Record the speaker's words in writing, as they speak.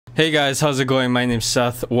Hey guys, how's it going? My name's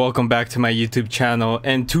Seth. Welcome back to my YouTube channel.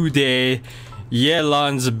 And today,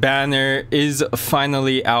 Yelan's banner is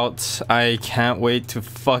finally out. I can't wait to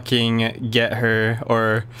fucking get her,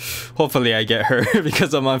 or hopefully I get her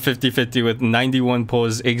because I'm on 50-50 with 91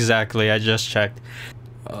 pulls exactly. I just checked.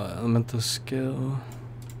 Elemental skill.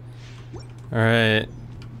 Alright.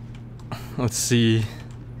 Let's see.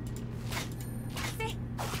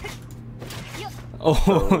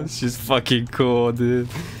 Oh, she's fucking cool, dude.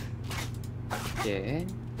 Yeah.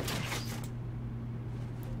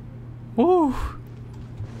 Woo!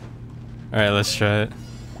 Alright, let's try it.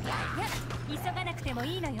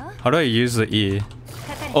 How do I use the E?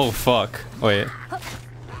 Oh, fuck. Wait.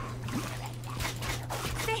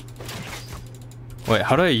 Wait,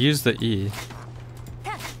 how do I use the E?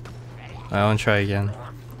 I want to try again.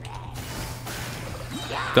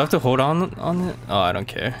 Do I have to hold on it? Oh, I don't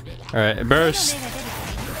care. Alright, burst!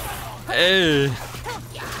 Hey!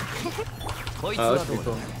 Oh, that's pretty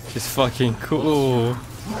cool. She's fucking cool.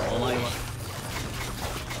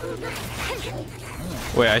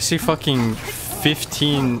 Wait, I see fucking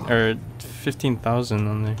 15 or 15,000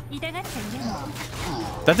 on there.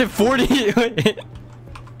 That did 40! Wait.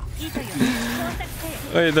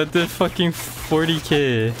 Wait, that did fucking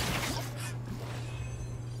 40k.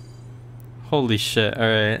 Holy shit,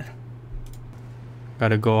 alright.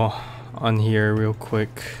 Gotta go on here real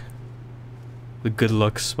quick. The good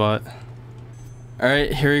luck spot.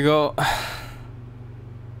 Alright, here we go.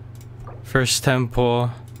 First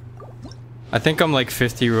tempo. I think I'm like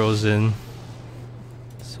 50 rows in.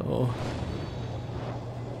 So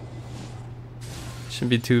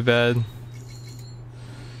shouldn't be too bad.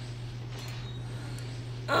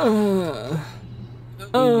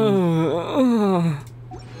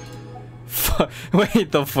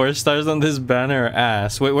 Wait, the 4 stars on this banner are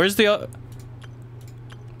ass. Wait, where's the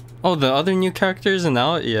oh, the other new character isn't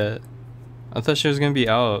out yet. I thought she was gonna be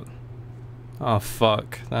out. Oh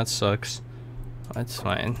fuck, that sucks. That's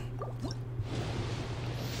fine.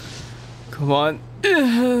 Come on.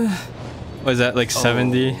 What is that, like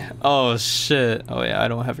 70? Oh shit. Oh yeah, I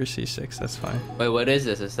don't have her C6, that's fine. Wait, what is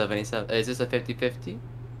this? A 77? Is this a 50-50?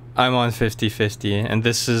 I'm on 50-50, and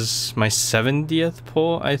this is my 70th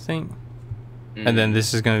pull, I think. And then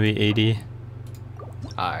this is gonna be 80.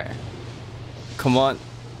 Alright. Come on.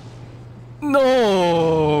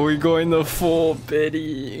 No, we're going the full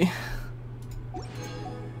biddy.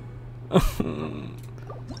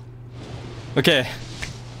 Okay.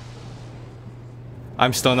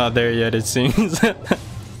 I'm still not there yet, it seems.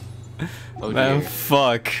 Oh, man, dear.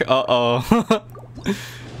 fuck. Uh-oh.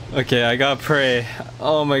 Okay, I gotta pray.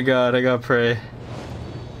 Oh my god, I gotta pray.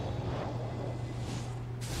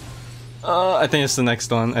 I think it's the next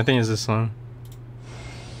one. I think it's this one.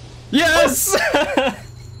 Yes!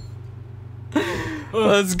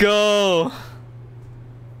 Let's go!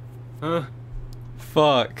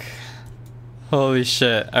 Fuck. Holy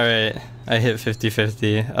shit. Alright. I hit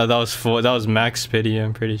 50-50. That was full. That was max pity,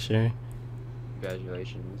 I'm pretty sure.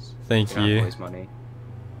 Congratulations. Thank you. You don't have to waste money.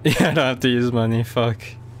 Yeah, I don't have to use money. Fuck.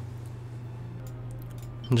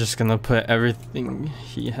 I'm just gonna put everything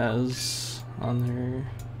he has on her.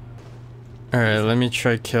 Alright, let me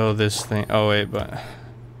try kill this thing. Oh wait, but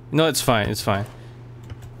no, it's fine, it's fine.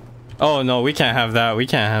 Oh no, we can't have that. We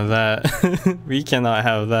can't have that. We cannot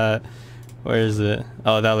have that. Where is it?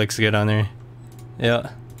 Oh, that looks good on her. Yeah.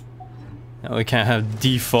 No, we can't have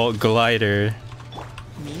default glider.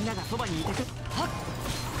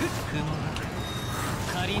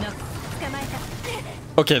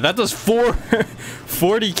 Okay, that does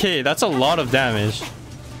 40k. That's a lot of damage.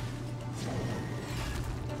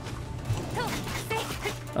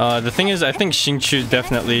 The thing is, I think xinqiu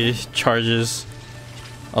definitely charges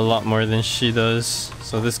a lot more than she does,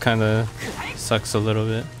 so this kind of sucks a little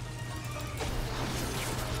bit.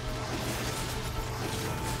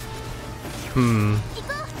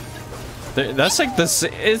 That's like this.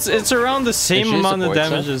 It's around the same amount of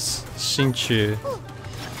damage as xinqiu.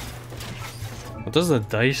 What does the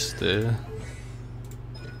dice do?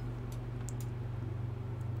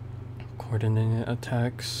 Coordinated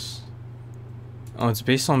attacks. Oh, it's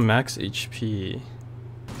based on max HP.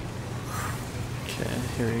 Okay,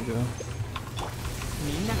 here we go.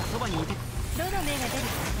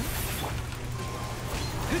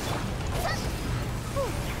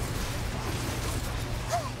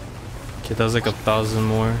 Okay, that was like 1,000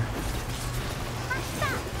 more.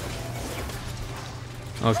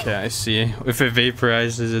 Okay, I see. If it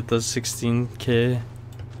vaporizes, it does 16k.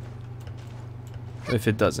 If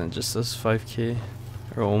it doesn't, it just does 5k.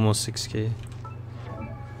 Or almost 6k.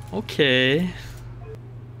 Okay.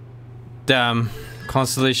 Damn.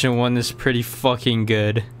 Constellation 1 is pretty fucking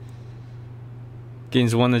good.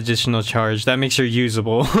 gains 1 additional charge. That makes her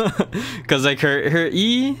usable. Because like her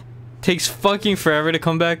E takes fucking forever to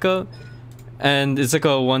come back up. And it's like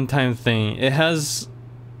a one-time thing. It has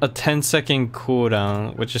a 10-second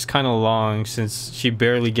cooldown, which is kind of long since she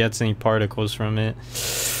barely gets any particles from it.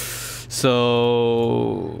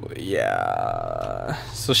 So yeah.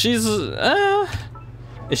 So she's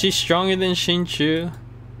is she stronger than xinqiu?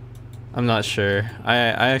 I'm not sure. I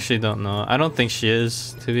actually don't know. I don't think she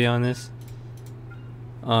is, to be honest.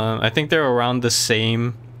 I think they're around the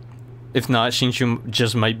same. If not, xinqiu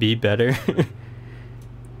just might be better.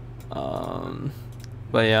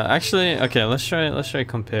 But yeah, actually, okay, let's try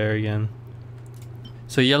compare again.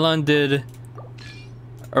 So Yelan did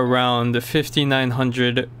around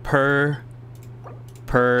 5,900 per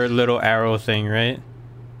little arrow thing, right?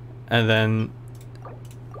 And then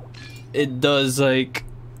it does like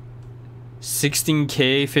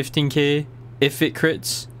 16k, 15k if it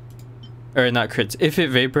crits, or not crits, if it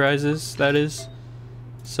vaporizes, that is.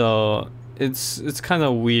 So it's kind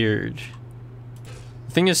of weird.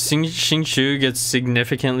 The thing is, xinqiu gets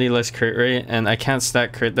significantly less crit rate, and I can't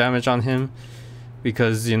stack crit damage on him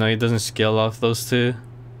because, you know, he doesn't scale off those two.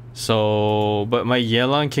 So, but my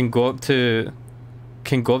Yelan can go up to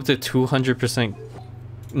 200%.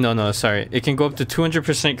 No, sorry. It can go up to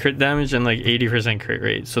 200% crit damage and like 80% crit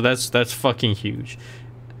rate. So that's fucking huge.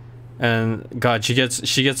 And god, she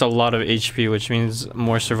gets a lot of HP, which means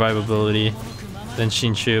more survivability than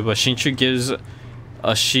xinqiu. But xinqiu gives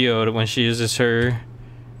a shield when she uses her,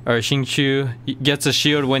 or xinqiu gets a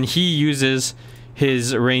shield when he uses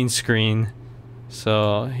his rain screen.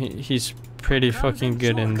 So he's pretty fucking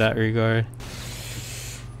good in that regard.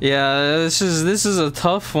 Yeah, this is a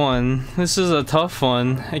tough one. This is a tough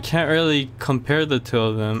one. I can't really compare the two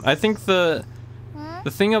of them. I think the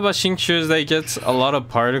thing about xinqiu is that he gets a lot of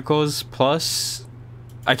particles, plus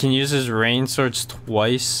I can use his rain swords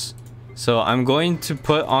twice. So I'm going to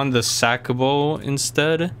put on the sackable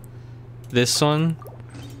instead, this one,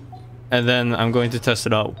 and then I'm going to test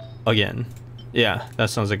it out again. Yeah, that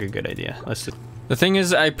sounds like a good idea. Let's do it. The thing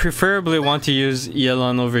is, I preferably want to use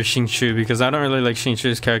Yelan over xinqiu because I don't really like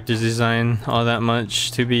xinqiu's character design all that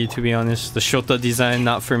much, to be honest. The Shota design,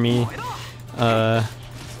 not for me.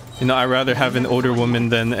 You know, I'd rather have an older woman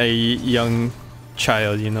than a young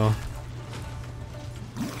child, you know.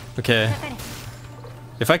 Okay.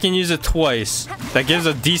 If I can use it twice, that gives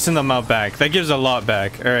a decent amount back. That gives a lot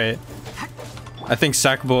back. Alright. I think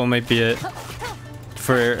Sackbow might be it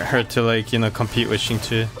for her to, like, you know, compete with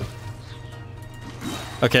xinqiu.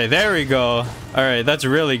 Okay, there we go. Alright, that's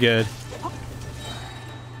really good.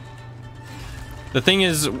 The thing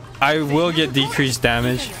is, I will get decreased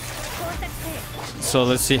damage. So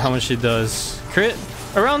let's see how much she does. Crit?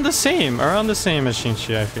 Around the same as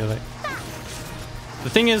xinqiu, I feel like.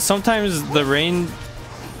 The thing is, sometimes the rain,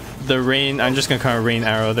 I'm just gonna call it rain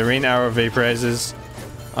arrow. The rain arrow vaporizes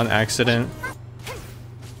on accident.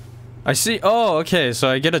 I see. Oh, okay, so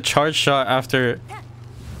I get a charge shot after.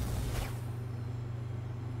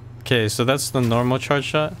 Okay, so that's the normal charge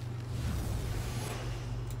shot.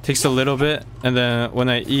 Takes a little bit, and then when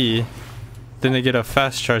I E, then I get a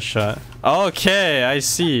fast charge shot. Okay, I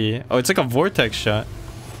see. Oh, it's like a vortex shot.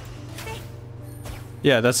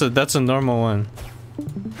 Yeah, that's a normal one.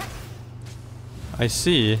 I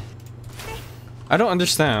see. I don't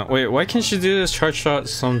understand. Wait, why can't she do this charge shot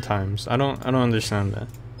sometimes? I don't understand that.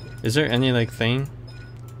 Is there any like thing?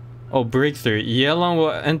 Oh, breakthrough. Yelan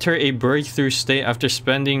will enter a breakthrough state after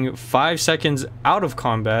spending 5 seconds out of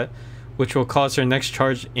combat, which will cause her next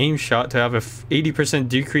charge aim shot to have a 80%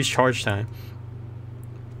 decreased charge time.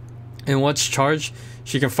 And once charged,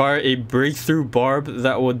 she can fire a breakthrough barb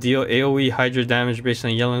that will deal AoE Hydra damage based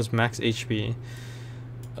on Yelan's max HP.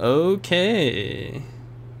 Okay.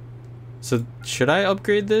 So should I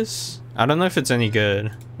upgrade this? I don't know if it's any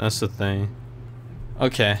good. That's the thing.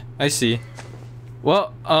 Okay, I see.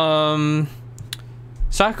 Well,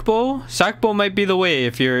 Sackbow might be the way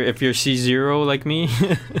if you're C0 like me.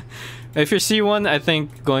 If you're C1, I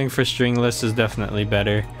think going for stringless is definitely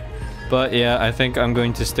better. But yeah, I think I'm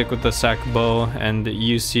going to stick with the Sackbow and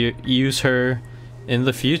use her in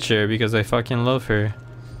the future because I fucking love her.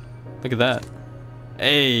 Look at that.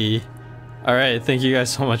 Hey. Alright, thank you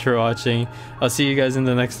guys so much for watching. I'll see you guys in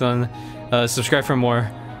the next one. Subscribe for more.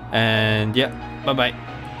 And yeah, bye-bye.